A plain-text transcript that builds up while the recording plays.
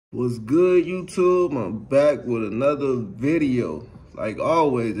What's good, YouTube? I'm back with another video. Like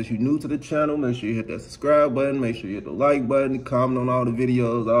always, if you're new to the channel, make sure you hit that subscribe button, make sure you hit the like button, comment on all the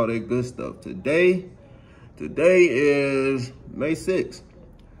videos, all that good stuff. Today is May 6th.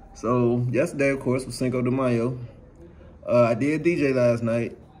 So yesterday, of course, was Cinco de Mayo. I did DJ last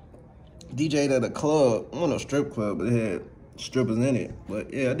night. DJ'd at a club, I don't know, strip club, but it had strippers in it.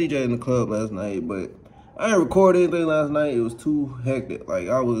 But yeah, I DJ'd in the club last night, but I didn't record anything last night. It was too hectic. Like,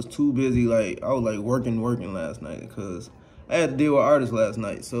 I was too busy. Like, I was like working last night because I had to deal with artists last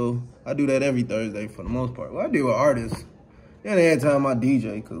night. So I do that every Thursday for the most part. Well, I deal with artists. Then every time I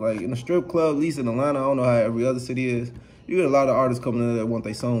DJ, because like in the strip club, at least in Atlanta, I don't know how every other city is, you get a lot of artists coming in that want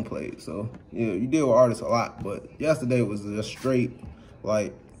their song played. So yeah, you deal with artists a lot. But yesterday was just straight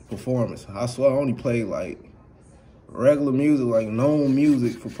like performance. I swear I only played like regular music, like known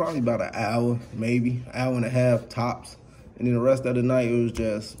music, for probably about an hour, maybe hour and a half tops. And then the rest of the night, it was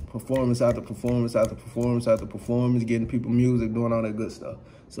just performance after performance after performance after performance, getting people music, doing all that good stuff.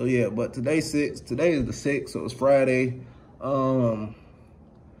 So yeah, but today is the 6th, so it's Friday.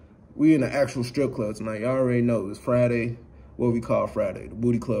 We in the actual strip club tonight. Y'all already know it's Friday, what we call Friday, the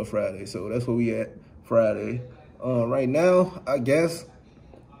Booty Club Friday. So that's where we at Friday. Right now, I guess,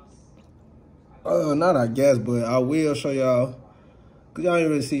 not I guess, but I will show y'all, because y'all ain't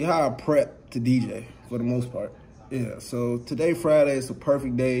really see how I prep to DJ for the most part. Yeah, so today, Friday, it's a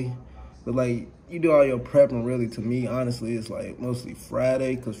perfect day. But like, you do all your prepping really, to me, honestly, it's like mostly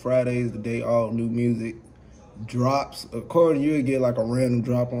Friday, because Friday is the day all new music drops. According, you would get like a random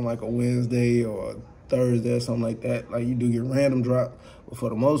drop on like a Wednesday or a Thursday or something like that. Like, you do get random drop, but for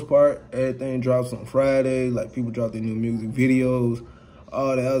the most part, everything drops on Friday. Like, people drop their new music videos,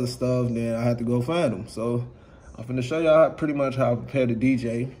 all the other stuff, then I have to go find them. So I'm finna show y'all pretty much how I prepare to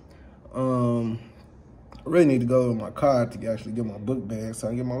DJ. I really need to go in my car to actually get my book bag so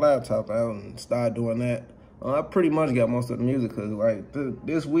I can get my laptop out and start doing that. I pretty much got most of the music, because like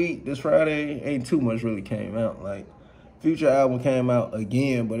this Friday, ain't too much really came out. Like, Future album came out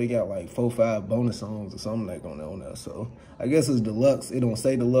again, but it got like 4 or 5 bonus songs or something like on there. So I guess it's deluxe. It don't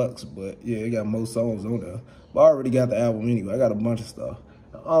say deluxe, but yeah, it got most songs on there. But I already got the album anyway. I got a bunch of stuff.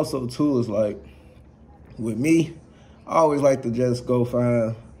 Also too is like, with me, I always like to just go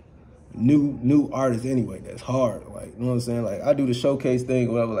find new artists anyway. That's hard. Like, you know what I'm saying? Like, I do the showcase thing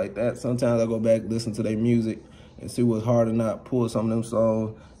or whatever like that. Sometimes I go back, listen to their music and see what's hard or not, pull some of them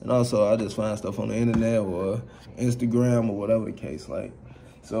songs. And also I just find stuff on the internet or Instagram or whatever the case. Like,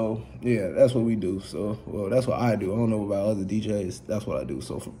 so yeah, that's what we do. So, well, that's what I do. I don't know about other DJs. That's what I do.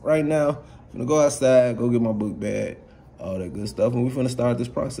 So for right now, I'm gonna go outside, go get my book bag, all that good stuff, and we're finna start this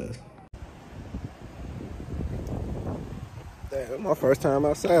process. Damn, my first time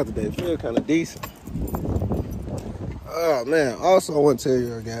outside today. It feel kind of decent. Oh man, also I want to tell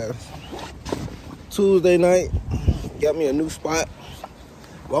you guys, Tuesday night, got me a new spot.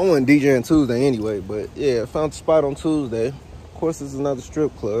 Well, I wasn't DJing Tuesday anyway, but yeah, found the spot on Tuesday. Of course, this is another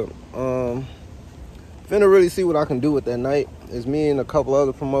strip club. Finna really see what I can do with that night. It's me and a couple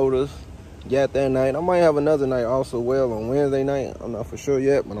other promoters got that night. I might have another night also on Wednesday night. I'm not for sure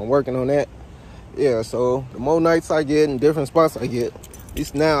yet, but I'm working on that. Yeah, so the more nights I get and different spots I get, at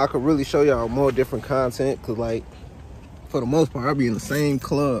least now I could really show y'all more different content, because like, for the most part, I'll be in the same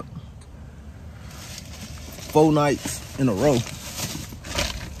club 4 nights in a row.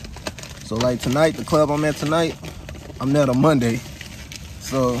 So like tonight, the club I'm at tonight, I'm there on Monday.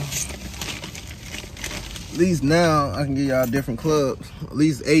 So at least now I can give y'all different clubs, at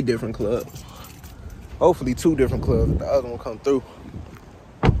least 8 different clubs. Hopefully 2 different clubs if the other one come through.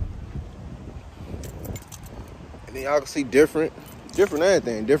 And then y'all can see different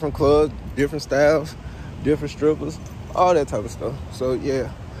everything, different clubs, different styles, different strippers, all that type of stuff. So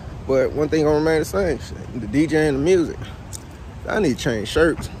yeah, but one thing gonna remain the same, the DJ and the music. I need to change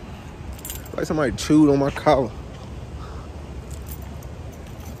shirts. Like somebody chewed on my collar.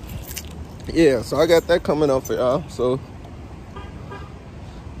 Yeah, so I got that coming up for y'all. So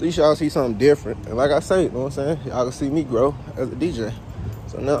at least y'all see something different. And like I say, you know what I'm saying? Y'all can see me grow as a DJ.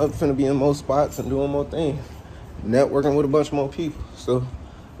 So now I'm finna be in more spots and doing more things. Networking with a bunch more people. So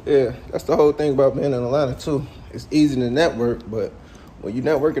yeah, that's the whole thing about being in Atlanta too. It's easy to network, but when you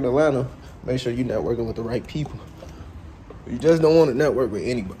network in Atlanta, make sure you networking with the right people. You just don't want to network with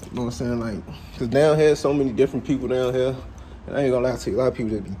anybody, you know what I'm saying? Like, because down here, so many different people down here, and I ain't gonna lie to you, a lot of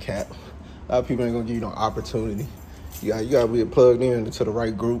people that be capped. A lot of people ain't gonna give you no opportunity. You gotta be plugged into the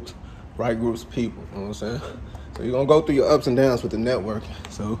right groups of people, you know what I'm saying? So you're gonna go through your ups and downs with the networking.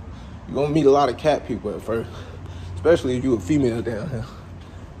 So you're gonna meet a lot of cap people at first, especially if you a female down here.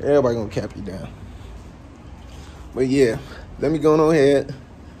 Everybody gonna cap you down. But yeah, let me go on ahead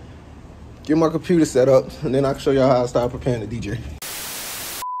get my computer set up, and then I can show y'all how I start preparing the DJ.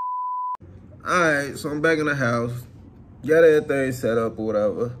 Alright, so I'm back in the house. Got everything set up or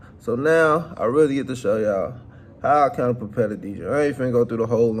whatever. So now, I really get to show y'all how I kind of prepare the DJ. I ain't finna go through the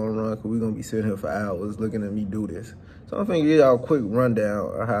whole long run, because we're going to be sitting here for hours looking at me do this. So I'm finna give y'all a quick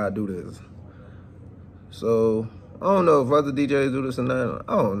rundown of how I do this. So, I don't know if other DJs do this or not.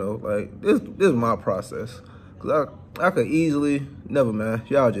 I don't know. Like, this is my process. Because I could easily, never mind.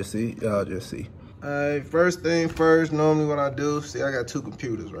 Y'all just see. Y'all just see. Alright, first thing first, normally what I do, see I got two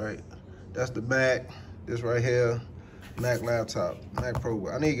computers, right? That's the Mac, this right here, Mac laptop, Mac Pro.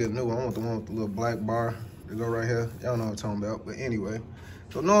 I need to get a new one. I want the one with the little black bar to go right here. Y'all know what I'm talking about, but anyway.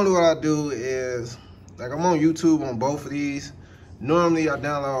 So normally what I do is, like I'm on YouTube on both of these. Normally I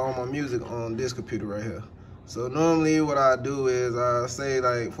download all my music on this computer right here. So normally what I do is I say,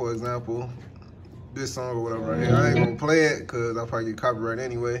 like, for example, this song or whatever right here. I ain't gonna play it because I'll probably get copyright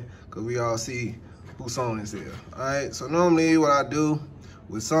anyway, because we all see whose song this is. Alright, so normally what I do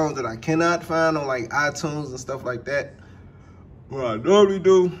with songs that I cannot find on like iTunes and stuff like that, what I normally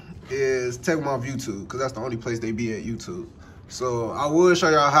do is take them off YouTube, because that's the only place they be at, YouTube. So I will show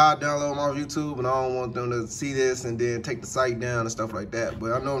y'all how I download them off YouTube, and I don't want them to see this and then take the site down and stuff like that.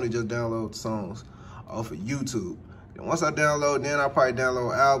 But I normally just download songs off of YouTube. And once I download, then I'll probably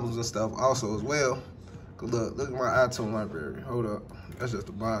download albums and stuff also as well. Cause look at my iTunes library. Hold up, that's just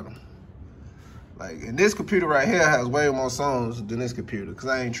the bottom. Like, and this computer right here has way more songs than this computer, because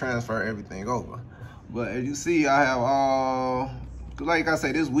I ain't transfer everything over. But as you see, I have all, cause like I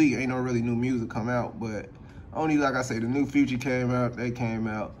say, this week ain't no really new music come out, but only, like I say, the new Future came out, they came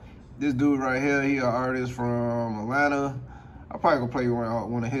out. This dude right here, he an artist from Atlanta. I probably gonna play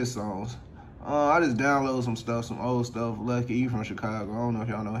one of his songs. I just download some stuff, some old stuff. Lucky, he from Chicago. I don't know if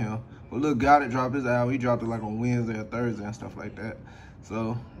y'all know him. But Lil Got It dropped his album. He dropped it like on Wednesday or Thursday and stuff like that.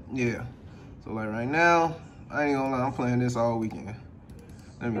 So, yeah. So like right now, I ain't gonna lie, I'm playing this all weekend.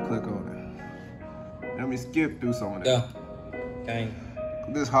 Let me click on it. Let me skip through some of that. Yeah. Gang.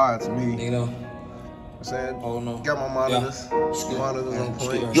 This hard to me. You know. I'm saying, oh, no. Got my monitors. Yeah. Monitors on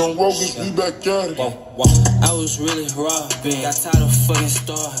point. Young Rogan's be back at it. I was really robbing. Got tired of fucking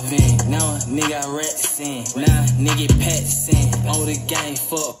starving. Now a nigga rats in. Now nigga pets in. Oh, the gang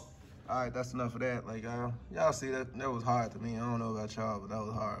fuck. Alright, that's enough of that. Like, y'all see that was hard to me. I don't know about y'all, but that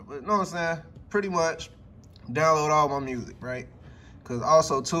was hard. But you know what I'm saying? Pretty much download all my music, right? Because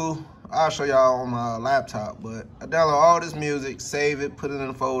also too, I'll show y'all on my laptop, but I download all this music, save it, put it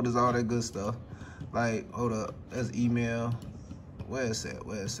in folders, all that good stuff. Like, hold up, that's email. Where is it?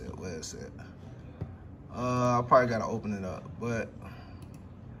 Where is it? Where is it? I probably gotta open it up, but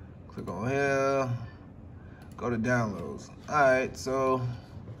click on here, go to downloads. Alright, so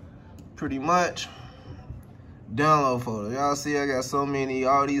pretty much download folder. Y'all see I got so many,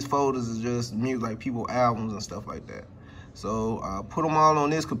 all these folders is just music, like people albums and stuff like that. So I put them all on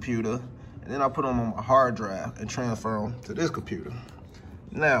this computer, and then I put them on my hard drive and transfer them to this computer.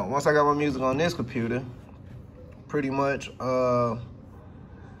 Now, once I got my music on this computer, pretty much go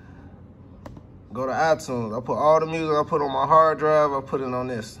to iTunes. I put all the music I put on my hard drive, I put it on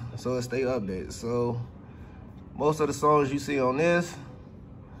this, so it stay updated. So most of the songs you see on this,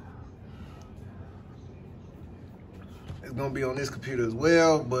 it's gonna be on this computer as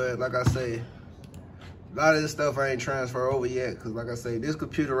well. But like I say, a lot of this stuff I ain't transfer over yet, because like I say, this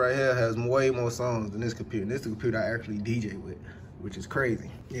computer right here has way more songs than this computer. And this computer I actually DJ with, which is crazy.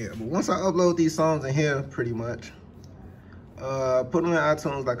 Yeah, but once I upload these songs in here, pretty much, put them in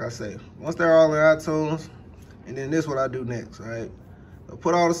iTunes, like I say. Once they're all in iTunes, and then this is what I do next, right? I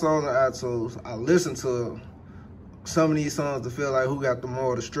put all the songs in iTunes. I listen to some of these songs to feel like who got the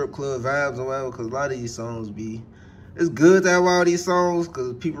more of the strip club vibes or whatever, because a lot of these songs be, it's good to have all these songs,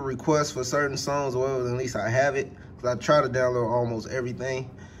 because people request for certain songs or whatever, at least I have it, because I try to download almost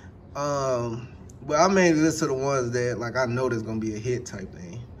everything. But I mainly listen to the ones that, like, I know there's gonna be a hit type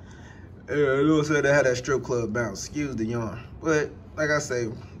thing. Yeah, you know what I'm saying? They had that strip club bounce. Excuse the yarn. But, like I say,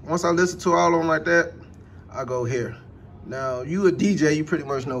 once I listen to all of them like that, I go here. Now, you a DJ, you pretty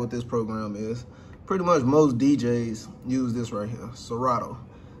much know what this program is. Pretty much most DJs use this right here, Serato.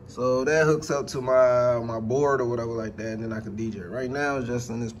 So that hooks up to my board or whatever like that, and then I can DJ. Right now, it's just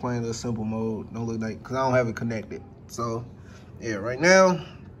in this plain little simple mode. Don't look like, because I don't have it connected. So, yeah, right now,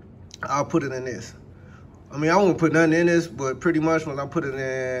 I'll put it in this. I mean, I won't put nothing in this, but pretty much when I put it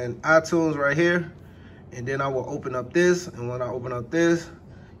in iTunes right here, and then I will open up this, and when I open up this,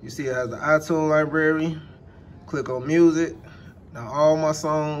 you see it has the iTunes library. Click on music. Now all my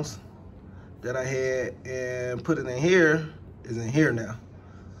songs that I had and put it in here is in here now.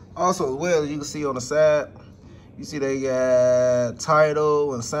 Also as well, you can see on the side, You see they got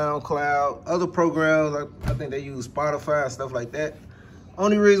Tidal and SoundCloud. Other programs, I think they use Spotify and stuff like that.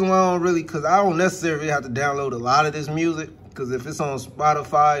 Only reason why I don't really, because I don't necessarily have to download a lot of this music. Because if it's on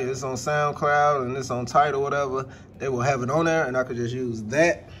Spotify, it's on SoundCloud, and it's on Tidal, whatever, they will have it on there, and I could just use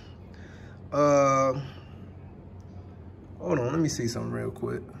that. Hold on, let me see something real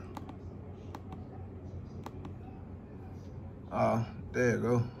quick. Oh, there you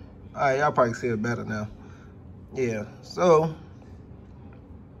go. All right, y'all probably see it better now. Yeah, so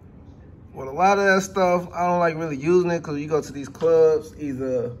with a lot of that stuff, I don't like really using it because you go to these clubs,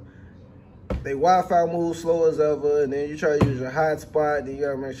 either they Wi-Fi moves slow as ever, and then you try to use your hotspot, then you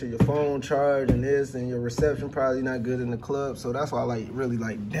gotta make sure your phone charged and this, and your reception probably not good in the club. So that's why I really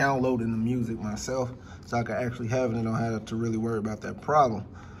like downloading the music myself, so I can actually have it and don't have to really worry about that problem.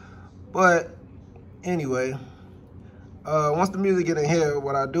 But anyway, once the music get in here,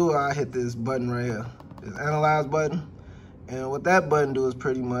 what I do, I hit this button right here, this analyze button. And what that button do is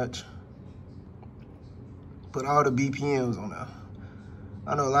pretty much put all the BPMs on there.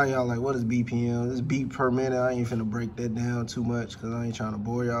 I know a lot of y'all like, what is BPM? It's beat per minute. I ain't finna break that down too much because I ain't trying to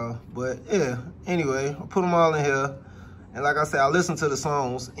bore y'all. But yeah, anyway, I put them all in here. And like I said, I listen to the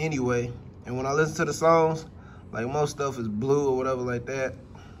songs anyway. And when I listen to the songs, like most stuff is blue or whatever like that.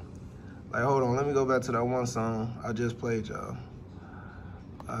 Like, hold on, let me go back to that one song I just played y'all.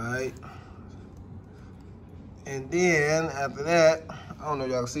 All right. And then after that, I don't know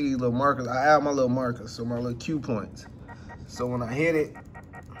if y'all can see these little markers. I add my little markers, so my little cue points. So when I hit it,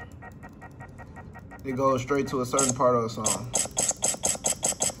 it goes straight to a certain part of the song.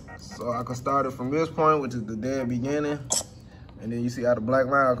 So I can start it from this point, which is the dead beginning. And then you see how the black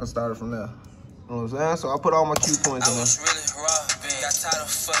line, I can start it from there. You know what I'm saying? So I put all my cue points in there. Got tired of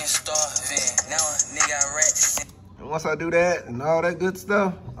fucking starving. Now a nigga rats. And once I do that and all that good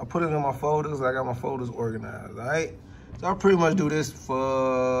stuff, I put it in my folders. I got my folders organized, all right? So I pretty much do this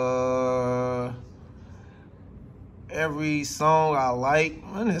for every song I like.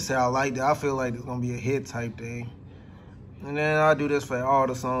 I didn't say I like that. I feel like it's gonna be a hit type thing. And then I do this for all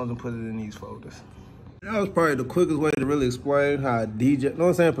the songs and put it in these folders. That was probably the quickest way to really explain how I DJ, you know what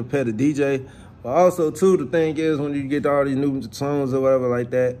I'm saying, prepare to DJ. But also, too, the thing is, when you get all these new songs or whatever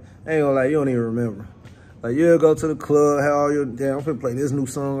like that, I ain't gonna lie, you don't even remember. Like, you'll go to the club, have all your, damn, I'm finna play this new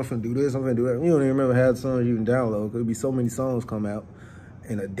song, I'm finna do this, I'm finna do that. You don't even remember how the songs you can download. There'll be so many songs come out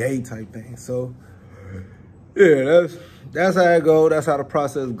in a day type thing. So, yeah, that's how it go. That's how the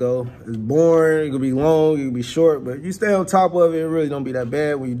process go. It's boring, it could be long, it could be short, but if you stay on top of it, it really don't be that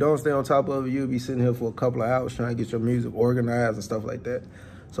bad. When you don't stay on top of it, you'll be sitting here for a couple of hours trying to get your music organized and stuff like that.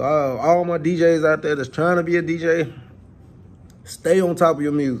 So all my DJs out there that's trying to be a DJ, stay on top of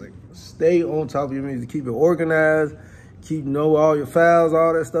your music. Stay on top of your music. Keep it organized. Keep know all your files,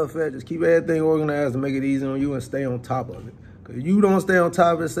 all that stuff at. Just keep everything organized to make it easy on you and stay on top of it. Because if you don't stay on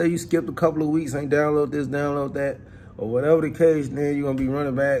top of it, say you skipped a couple of weeks, ain't download this, download that, or whatever the case, then you're going to be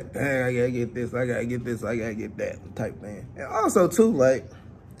running back, dang, I got to get this, I got to get this, I got to get that type thing. And also, too, like,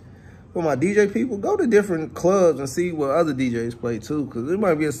 for my DJ people, go to different clubs and see what other DJs play too, because there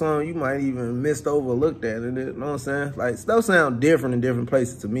might be a song you might even missed over, looked at, and you know what I'm saying? Like, stuff sound different in different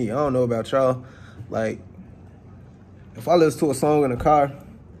places to me. I don't know about y'all. Like, if I listen to a song in the car,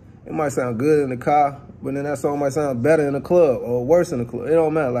 it might sound good in the car, but then that song might sound better in the club or worse in the club. It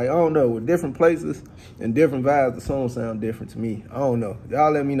don't matter. Like, I don't know. With different places and different vibes, the songs sound different to me. I don't know.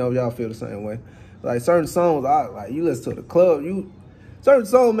 Y'all let me know if y'all feel the same way. Like, certain songs, like, you listen to the club, certain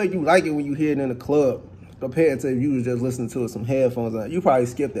songs make you like it when you hear it in the club, compared to if you was just listening to it some headphones on. You probably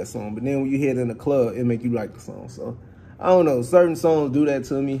skip that song, but then when you hear it in the club, it make you like the song. So, I don't know. Certain songs do that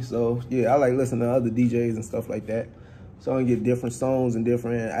to me. So, yeah, I like listening to other DJs and stuff like that. So, I can get different songs and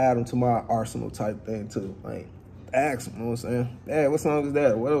add them to my arsenal type thing, too. Like, ask them, you know what I'm saying? Hey, what song is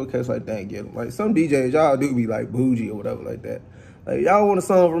that? Whatever case like that, get them. Like, some DJs, y'all do be like bougie or whatever like that. Like, y'all want a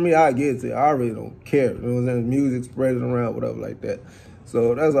song from me, I get it to you. I really don't care. You know what I'm saying? Music, spread it around, whatever like that.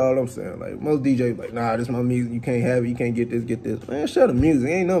 So that's all I'm saying. Like, most DJs like, nah, this is my music. You can't have it. You can't get this, get this. Man, shut the music.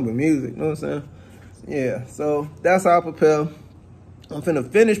 Ain't nothing but music. You know what I'm saying? Yeah, so that's how I prepare. I'm finna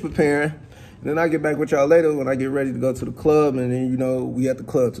finish preparing. And then I get back with y'all later when I get ready to go to the club. And then, you know, we at the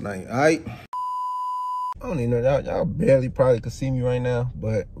club tonight, all right? I don't even know. Y'all barely probably could see me right now.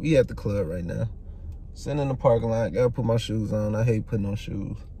 But we at the club right now. Sitting in the parking lot. Gotta put my shoes on. I hate putting on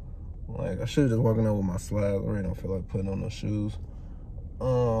shoes. Like, I should just walking out with my slides. I really don't feel like putting on those shoes.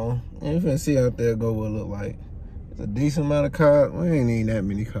 And you can see out there go what it look like. It's a decent amount of cars. We ain't even that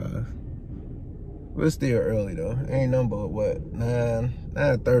many cars. But it's still early though. Ain't nothing but what,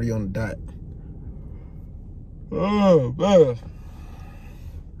 9:30 on the dot. Oh man.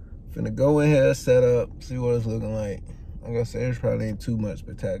 Finna go in here, set up, see what it's looking like. Like I said, it's probably ain't too much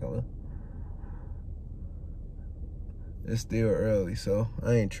spectacular. It's still early, so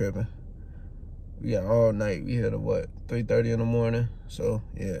I ain't tripping. We got all night. We here to what, 3:30 in the morning? So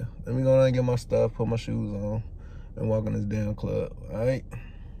yeah, let me go down and get my stuff, put my shoes on, and walk in this damn club. All right.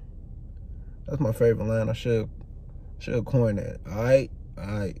 That's my favorite line. I should coin that. All right, all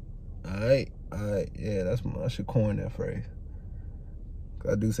right, all right, all right. Yeah, I should coin that phrase.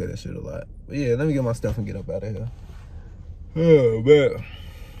 I do say that shit a lot. But yeah, let me get my stuff and get up out of here. Oh man.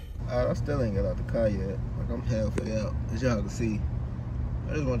 All right, I still ain't got out the car yet. Like I'm halfway out, as y'all can see.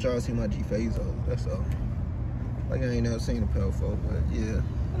 I just want y'all to see my G-Phase over, that's all. Like I ain't never seen a pedal folk, but yeah.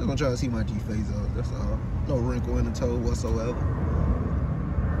 I just want y'all to see my G-Phase over, that's all. No wrinkle in the toe whatsoever.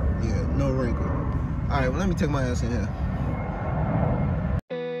 Yeah, no wrinkle. All right, well let me take my ass in here.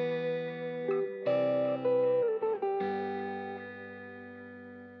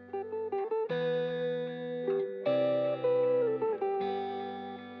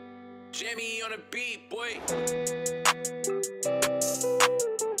 Jamie on the beat, boy.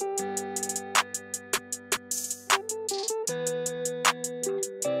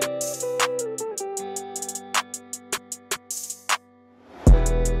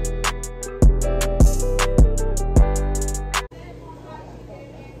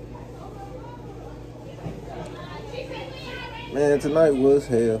 Man, tonight was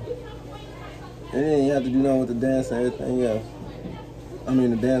hell. And then you have to do nothing with the dance and everything else. I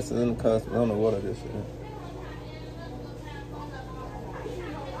mean, the dancing and the costume. I don't know what I just said.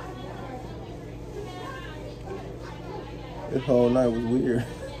 This whole night was weird.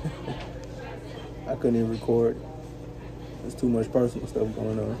 I couldn't even record. There's too much personal stuff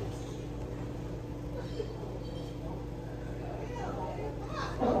going on.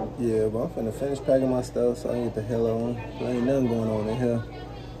 Yeah, but I'm finna finish packing my stuff so I can get the hell on. There ain't nothing going on in here.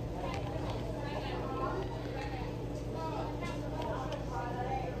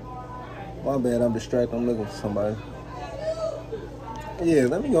 My bad, I'm distracted. I'm looking for somebody. Yeah,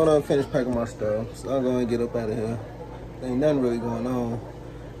 let me go down and finish packing my stuff. So I'm going to get up out of here. There ain't nothing really going on.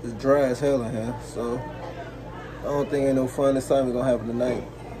 It's dry as hell in here. So I don't think ain't no fun excitement going to happen tonight.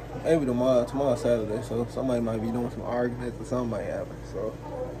 Maybe tomorrow. Tomorrow's Saturday. So somebody might be doing some arguments or something might happen. So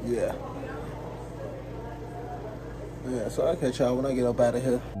yeah. Yeah, so I'll catch y'all when I get up out of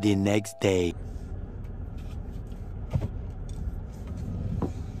here. The next day.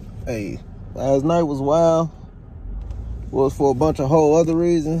 Hey, last night was wild. Was for a bunch of whole other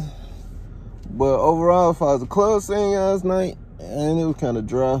reasons. But overall, if I was a club scene last night, and it was kind of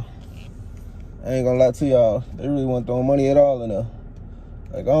dry. I ain't gonna lie to y'all. They really weren't throwing money at all in there.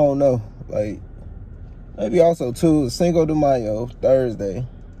 Like, I don't know. Like, maybe also, too, Cinco de Mayo, Thursday.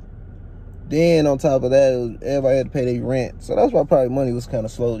 Then, on top of that, everybody had to pay their rent. So that's why probably money was kind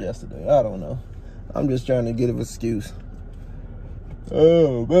of slow yesterday. I don't know. I'm just trying to get an excuse.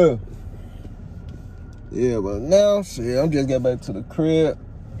 Oh, man. Yeah, but now, shit, I'm just getting back to the crib.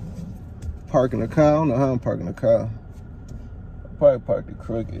 Parking the car. I don't know how I'm parking the car. I probably parked it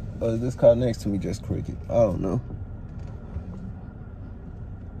crooked. But this car next to me just crooked. I don't know.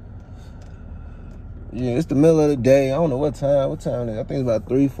 Yeah, it's the middle of the day. I don't know what time. What time is it? I think it's about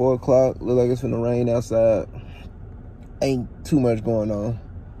 3, 4 o'clock. Look like it's finna rain outside. Ain't too much going on.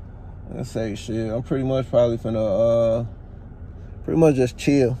 Let's say shit. I'm pretty much probably finna pretty much just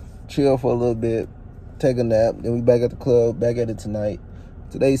chill for a little bit, take a nap, then we back at the club, back at it tonight.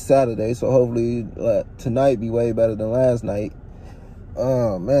 Today's Saturday, so hopefully tonight be way better than last night.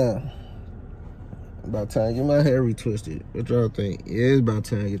 Oh man, about time to get my hair retwisted. What y'all think? Yeah, it's about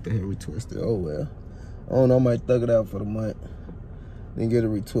time to get the hair retwisted. Oh well, I don't know, I might thug it out for the month, then get it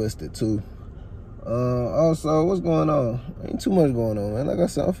retwisted too. Also, what's going on? Ain't too much going on, man. Like I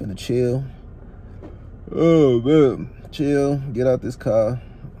said, I'm finna chill. Oh man, chill, get out this car.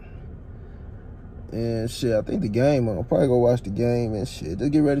 And shit, I think the game, I'll probably go watch the game and shit.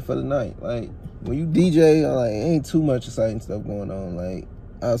 Just get ready for the night. Like, when you DJ, like, ain't too much exciting stuff going on, like,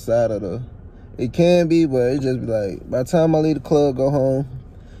 outside of the, it can be, but it just be like, by the time I leave the club, go home,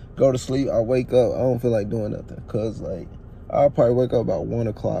 go to sleep, I wake up, I don't feel like doing nothing. Cause like, I'll probably wake up about 1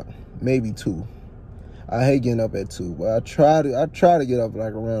 o'clock, maybe 2. I hate getting up at 2, but I try to get up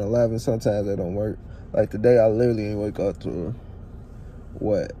like around 11. Sometimes that don't work. Like today, I literally ain't wake up to,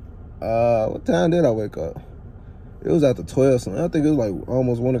 what time did I wake up? It was after 12 something. I think it was like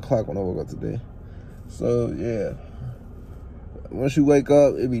almost 1 o'clock when I woke up today. So yeah, once you wake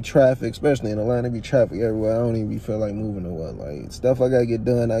up, it be traffic, especially in Atlanta. It be traffic everywhere. I don't even feel like moving or what. Like stuff I gotta get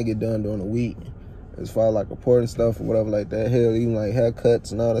done, I get done during the week. As far as like reporting stuff or whatever like that. Hell, even like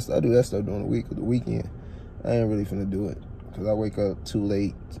haircuts and all that stuff. I do that stuff during the week or the weekend. I ain't really finna do it because I wake up too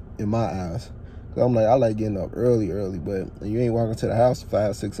late in my eyes. Cause I'm like, I like getting up early, but you ain't walking to the house at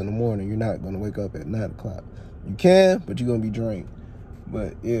 5, 6 in the morning. You're not gonna wake up at 9 o'clock. You can, but you're gonna be drained.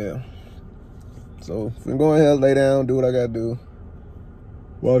 But yeah. So if I'm going ahead, lay down, do what I gotta do.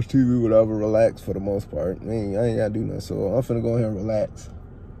 Watch TV, whatever, relax for the most part. I ain't gotta do nothing. So I'm finna go ahead and relax.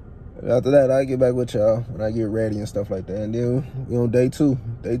 And after that, I get back with y'all when I get ready and stuff like that. And then we on day 2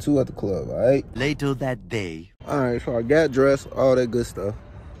 at the club, all right? Later that day. All right, so I got dressed, all that good stuff.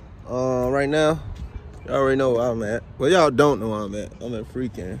 Right now, y'all already know where I'm at. Well, y'all don't know where I'm at. I'm at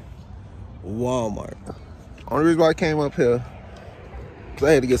freaking Walmart. Only reason why I came up here, cause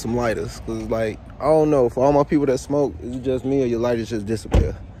I had to get some lighters. Cause like, I don't know, for all my people that smoke, is it just me or your lighters just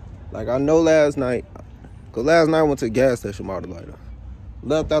disappear? Like I know last night, cause last night I went to a gas station, bought a lighter.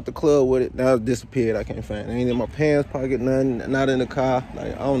 Left out the club with it, now it disappeared. I can't find it. Ain't in my pants pocket, nothing, not in the car.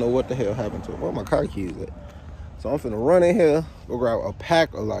 Like, I don't know what the hell happened to it. Where my car keys at? So I'm finna run in here, go grab a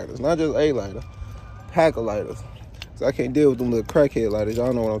pack of lighters. Not just a lighter, pack of lighters. So I can't deal with them little crackhead lighters.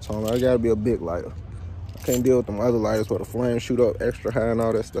 Y'all know what I'm talking about. I gotta be a big lighter. I can't deal with them other lighters where the flames shoot up extra high and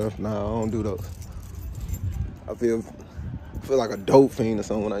all that stuff. Nah, I don't do those. I feel like a dope fiend or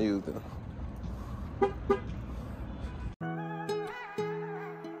something when I use them.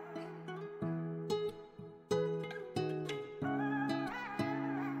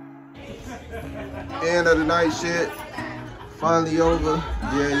 End of the night shit. Finally over.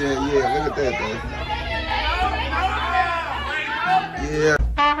 Yeah. Look at that thing. Yeah.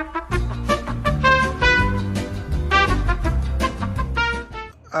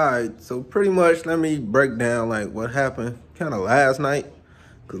 Alright, so pretty much let me break down like what happened kind of last night.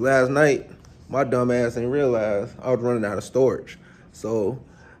 Cause last night, my dumb ass didn't realize I was running out of storage. So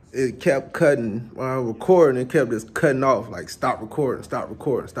it kept cutting, when I was recording, it kept just cutting off, like stop recording.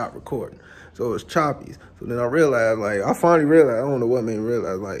 So it was choppy. So then I realized, like, I finally realized, I don't know what made me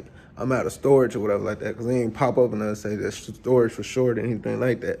realize, like, I'm out of storage or whatever like that, because they ain't pop up and nothing say that storage for short or anything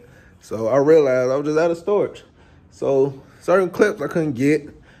like that. So I realized I was just out of storage. So certain clips I couldn't get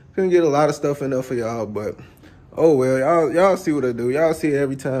a lot of stuff in there for y'all, but oh well, y'all see what I do. Y'all see it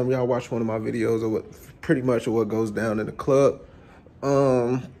every time y'all watch one of my videos of pretty much what goes down in the club.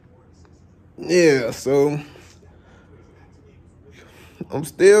 Yeah, so I'm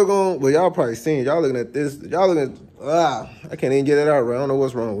still going, well, y'all probably seen, y'all looking at this, I can't even get it out right. I don't know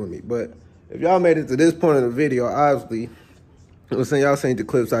what's wrong with me, but if y'all made it to this point of the video, obviously, I'm saying y'all seen the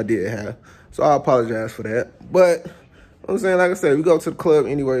clips I did have, so I apologize for that. But I'm saying, like I said, we go to the club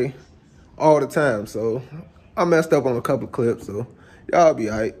anyway all the time, so I messed up on a couple of clips, so y'all be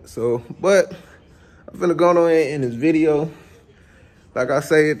all right. So, but I'm finna go on in this video. Like I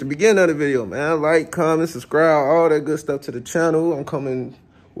say at the beginning of the video, man, like, comment, subscribe, all that good stuff to the channel. I'm coming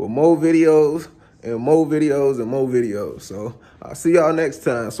with more videos and more videos and more videos. So I'll see y'all next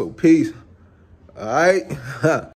time. So peace. All right.